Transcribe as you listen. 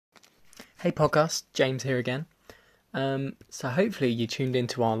Hey podcast, James here again. So hopefully you tuned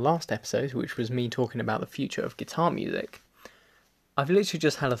into our last episode, which was me talking about the future of guitar music. I've literally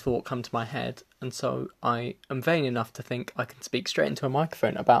just had a thought come to my head, and so I am vain enough to think I can speak straight into a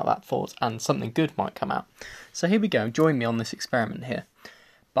microphone about that thought and something good might come out. So here we go, join me on this experiment here.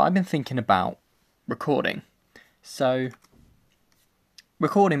 But I've been thinking about recording. So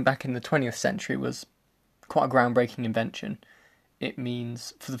recording back in the 20th century was quite a groundbreaking invention. It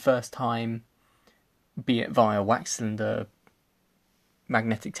means, for the first time, be it via wax cylinder,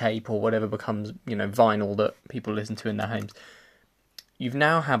 magnetic tape, or whatever becomes, vinyl that people listen to in their homes, you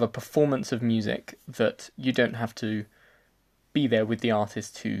now have a performance of music that you don't have to be there with the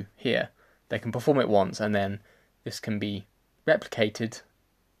artist to hear. They can perform it once, and then this can be replicated.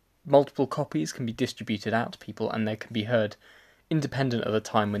 Multiple copies can be distributed out to people, and they can be heard independent of the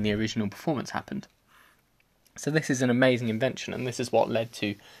time when the original performance happened. So this is an amazing invention, and this is what led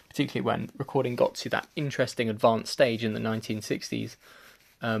to, particularly when recording got to that interesting advanced stage in the 1960s,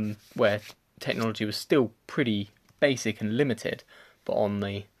 where technology was still pretty basic and limited, but on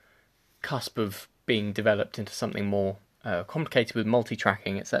the cusp of being developed into something more complicated with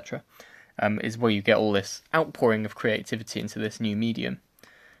multi-tracking, etc., is where you get all this outpouring of creativity into this new medium,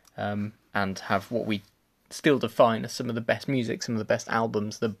 and have what we still define as some of the best music, some of the best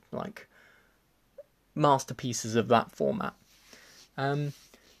albums, the masterpieces of that format. And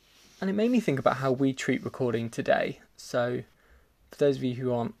it made me think about how we treat recording today. So for those of you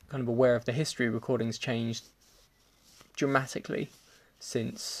who aren't kind of aware of the history, recording's changed dramatically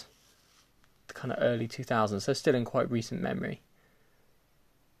since the kind of early 2000s, so still in quite recent memory.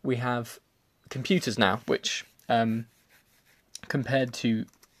 We have computers now, which compared to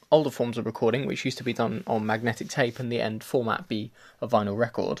older forms of recording, which used to be done on magnetic tape and the end format be a vinyl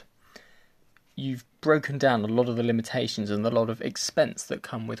record, you've broken down a lot of the limitations and a lot of expense that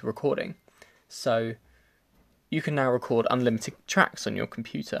come with recording. So you can now record unlimited tracks on your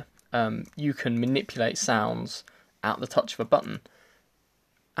computer. You can manipulate sounds at the touch of a button.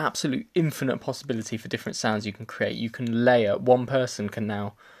 Absolute infinite possibility for different sounds you can create. You can layer, one person can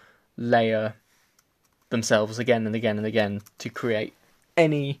now layer themselves again and again and again to create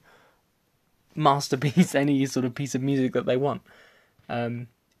any masterpiece, any sort of piece of music that they want.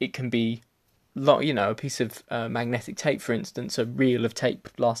 It can be a piece of magnetic tape, for instance. A reel of tape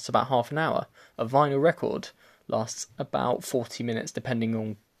lasts about half an hour. A vinyl record lasts about 40 minutes, depending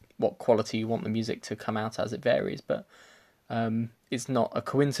on what quality you want the music to come out as. It varies, but it's not a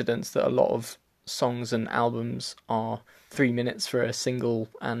coincidence that a lot of songs and albums are 3 minutes for a single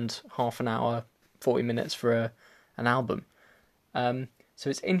and half an hour, 40 minutes for an album. So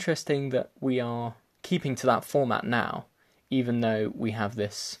it's interesting that we are keeping to that format now, even though we have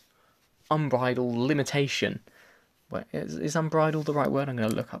this unbridled limitation. Wait, is unbridled the right word? I'm going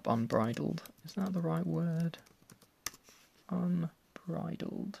to look up unbridled. Is that the right word?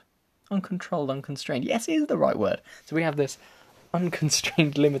 Unbridled. Uncontrolled, unconstrained. Yes, it is the right word. So we have this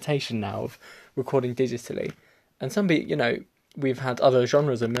unconstrained limitation now of recording digitally. And we've had other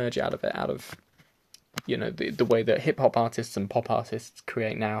genres emerge out of it, the way that hip-hop artists and pop artists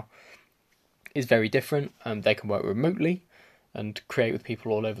create now is very different. They can work remotely and create with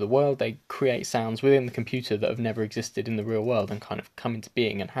people all over the world. They create sounds within the computer that have never existed in the real world and kind of come into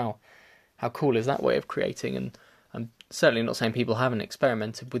being. And how cool is that way of creating? And I'm certainly not saying people haven't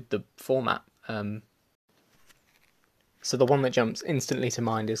experimented with the format. So the one that jumps instantly to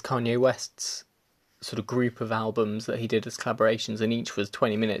mind is Kanye West's sort of group of albums that he did as collaborations, and each was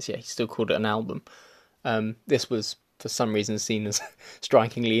 20 minutes, yet he still called it an album. This was, for some reason, seen as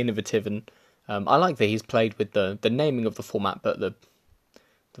strikingly innovative, and I like that he's played with the naming of the format, but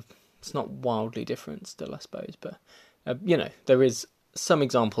it's not wildly different still, I suppose. But, there is some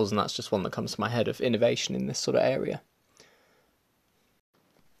examples, and that's just one that comes to my head, of innovation in this sort of area.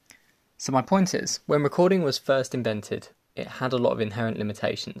 So my point is, when recording was first invented, it had a lot of inherent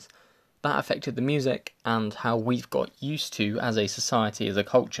limitations. That affected the music and how we've got used to, as a society, as a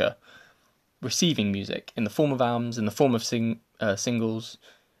culture, receiving music in the form of albums, in the form of singles,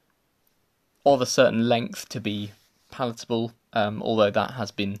 of a certain length to be palatable, although that has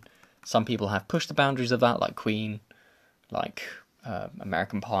been, some people have pushed the boundaries of that, like Queen, like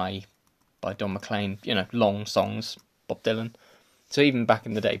American Pie by Don McLean, long songs, Bob Dylan. So even back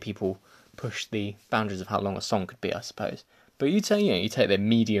in the day, people pushed the boundaries of how long a song could be, I suppose. But you take the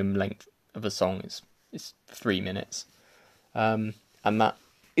medium length of a song, it's 3 minutes, and that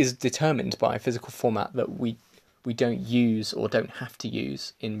is determined by a physical format that we don't use or don't have to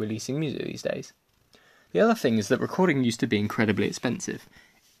use in releasing music these days. The other thing is that recording used to be incredibly expensive.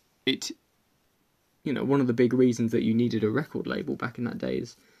 One of the big reasons that you needed a record label back in that day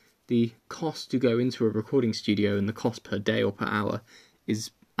is the cost to go into a recording studio and the cost per day or per hour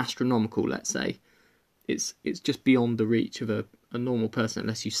is astronomical, let's say. It's just beyond the reach of a normal person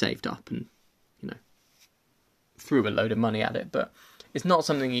unless you saved up and, threw a load of money at it. But it's not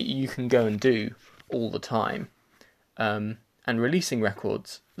something you can go and do all the time. And releasing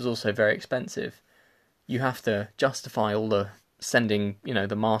records is also very expensive. You have to justify all the sending,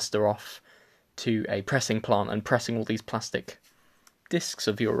 the master off to a pressing plant and pressing all these plastic discs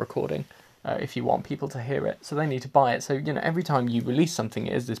of your recording if you want people to hear it. So they need to buy it. So, every time you release something,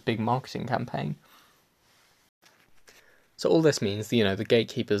 it is this big marketing campaign. So all this means, the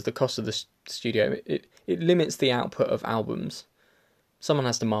gatekeepers, the cost of the studio, it limits the output of albums. Someone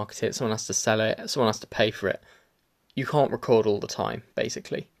has to market it, someone has to sell it, someone has to pay for it. You can't record all the time,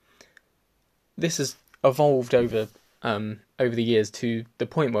 basically. This has evolved over the years to the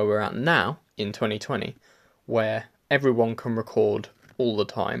point where we're at now, in 2020, where everyone can record all the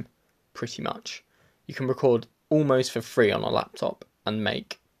time, pretty much. You can record almost for free on a laptop and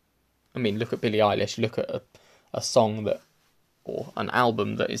look at Billie Eilish, look at a song or an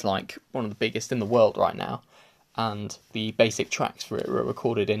album that is like one of the biggest in the world right now, and the basic tracks for it were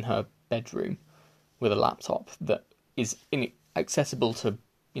recorded in her bedroom with a laptop that is inaccessible to,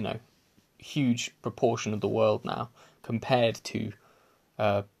 huge proportion of the world now compared to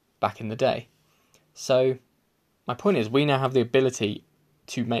back in the day. So my point is, we now have the ability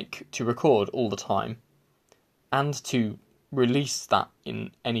to record all the time and to release that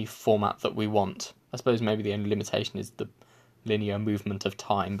in any format that we want. I suppose maybe the only limitation is the linear movement of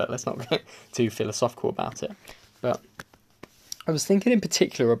time, but let's not get too philosophical about it. But I was thinking in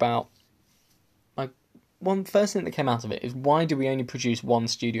particular about one first thing that came out of it is, why do we only produce one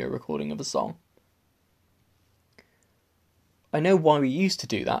studio recording of a song? I know why we used to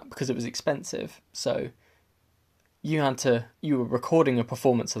do that, because it was expensive. So you were recording a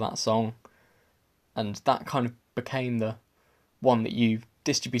performance of that song, and that kind of became the one that you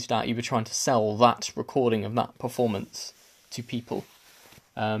distributed out. You were trying to sell that recording of that performance to people.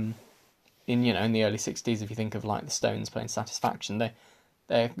 In the early 60s, if you think of like the Stones playing Satisfaction,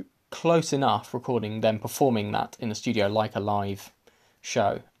 they're close enough recording them performing that in a studio like a live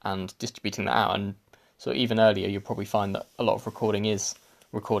show and distributing that out. And so even earlier, you'll probably find that a lot of recording is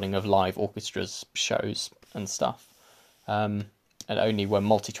recording of live orchestras, shows and stuff. And only when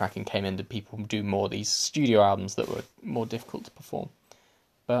multi-tracking came in did people do more of these studio albums that were more difficult to perform.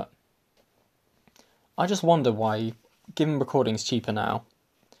 But I just wonder why, given recording's cheaper now,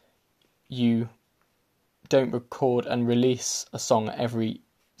 you don't record and release a song at every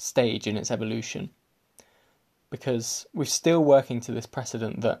stage in its evolution. Because we're still working to this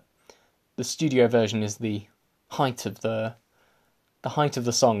precedent that the studio version is the height of the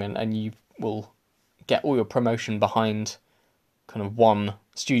song, and you will get all your promotion behind kind of one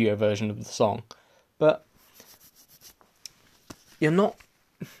studio version of the song. But you're not,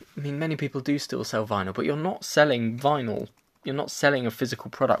 many people do still sell vinyl, but you're not selling vinyl. You're not selling a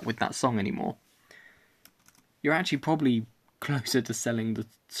physical product with that song anymore. You're actually probably closer to selling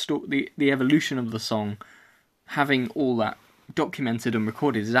the evolution of the song. Having all that documented and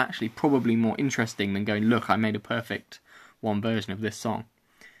recorded is actually probably more interesting than going, look, I made a perfect one version of this song.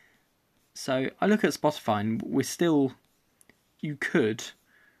 So I look at Spotify, and you could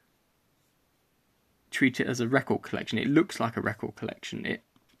treat it as a record collection. It looks like a record collection. It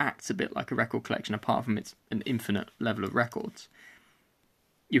acts a bit like a record collection, apart from it's an infinite level of records.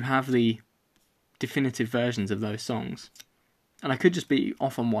 You have the definitive versions of those songs. And I could just be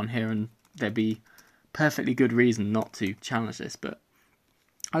off on one here, and there'd be perfectly good reason not to challenge this, but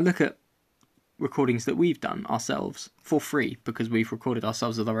I look at recordings that we've done ourselves for free because we've recorded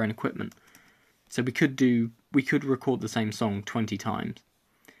ourselves with our own equipment. So we could record the same song 20 times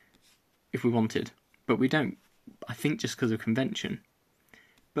if we wanted, but we don't. I think just because of convention.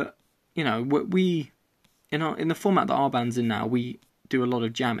 But we in the format that our band's in now, we do a lot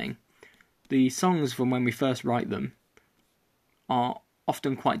of jamming. The songs from when we first write them are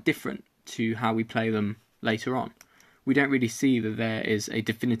often quite different to how we play them later on. We don't really see that there is a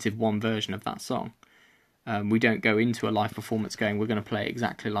definitive one version of that song. We don't go into a live performance going, we're going to play it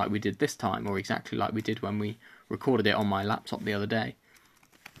exactly like we did this time, or exactly like we did when we recorded it on my laptop the other day.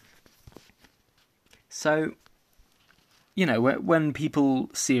 So, when people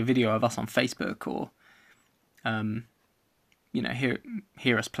see a video of us on Facebook, or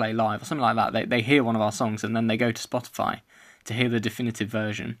hear us play live or something like that, they hear one of our songs and then they go to Spotify to hear the definitive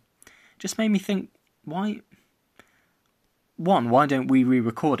version. It just made me think, why don't we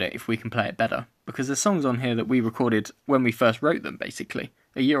re-record it if we can play it better? Because there's songs on here that we recorded when we first wrote them, basically,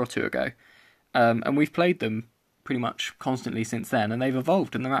 a year or two ago. And we've played them pretty much constantly since then, and they've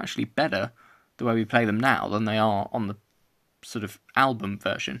evolved, and they're actually better the way we play them now than they are on the sort of album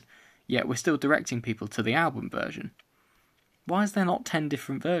version. Yet we're still directing people to the album version. Why is there not 10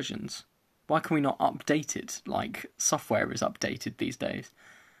 different versions? Why can we not update it like software is updated these days?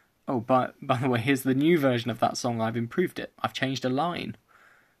 Oh, by the way, here's the new version of that song. I've improved it. I've changed a line.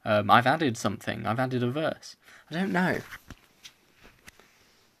 I've added something. I've added a verse. I don't know.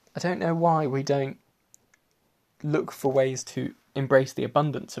 I don't know why we don't look for ways to embrace the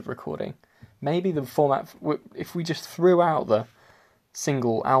abundance of recording. Maybe the format, if we just threw out the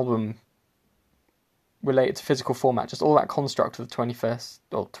single album related to physical format, just all that construct of the 21st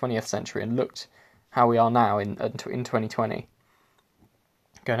or 20th century, and looked how we are now in 2020,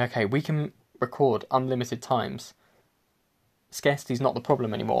 going, okay, we can record unlimited times. Scarcity is not the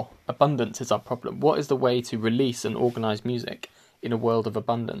problem anymore. Abundance is our problem. What is the way to release and organise music in a world of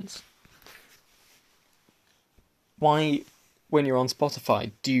abundance? Why, when you're on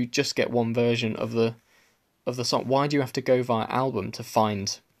Spotify, do you just get one version of the song? Why do you have to go via album to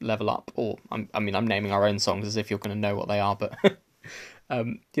find Level Up? Or I'm naming our own songs as if you're going to know what they are, but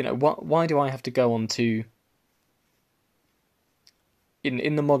why do I have to go on to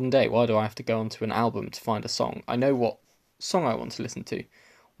in the modern day? Why do I have to go onto an album to find a song? I know what song I want to listen to.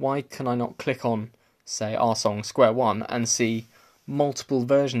 Why can I not click on, say, our song Square One and see multiple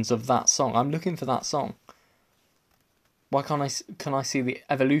versions of that song? I'm looking for that song. Why can I see the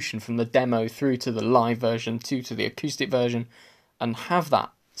evolution from the demo through to the live version to the acoustic version, and have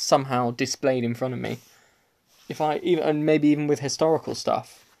that somehow displayed in front of me? And maybe even with historical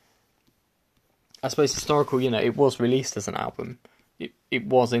stuff. I suppose historical, it was released as an album. It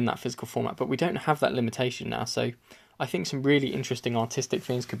was in that physical format, but we don't have that limitation now. So I think some really interesting artistic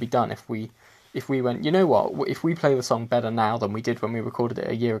things could be done if we went, you know what, if we play the song better now than we did when we recorded it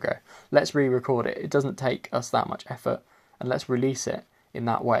a year ago, let's re-record it. It doesn't take us that much effort, and let's release it in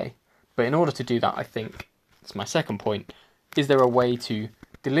that way. But in order to do that, I think, it's my second point, is there a way to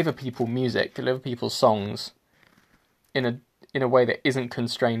deliver people music, deliver people songs in a way that isn't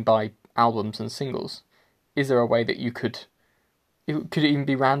constrained by albums and singles? Is there a way that it could even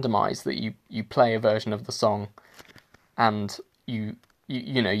be randomised, that you play a version of the song and you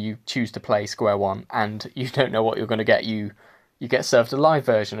choose to play Square One and you don't know what you're going to get. You get served a live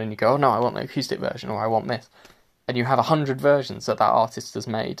version and you go, oh no, I want the acoustic version, or I want this. And you have 100 versions that artist has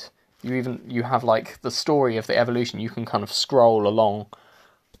made. You have like the story of the evolution. You can kind of scroll along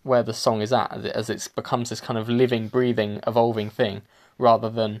where the song is at as it becomes this kind of living, breathing, evolving thing, rather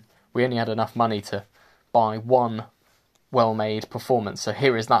than we only had enough money to buy one well-made performance, so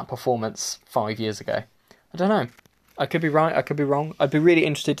here is that performance 5 years ago. I don't know. I could be right, I could be wrong. I'd be really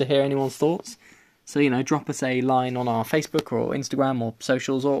interested to hear anyone's thoughts. So, drop us a line on our Facebook or Instagram or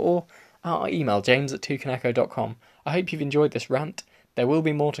socials, or our email, james@toucanecho.com. I hope you've enjoyed this rant. There will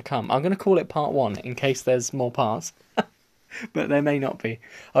be more to come. I'm going to call it part 1 in case there's more parts. But there may not be.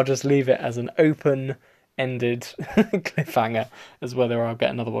 I'll just leave it as an open-ended cliffhanger as whether I'll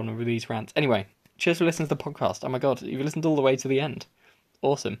get another one of these rants. Anyway, cheers for listening to the podcast. Oh my god, you've listened all the way to the end.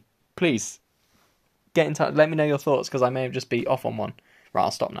 Awesome. Please, get in touch. Let me know your thoughts, because I may have just be off on one. Right,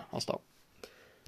 I'll stop now.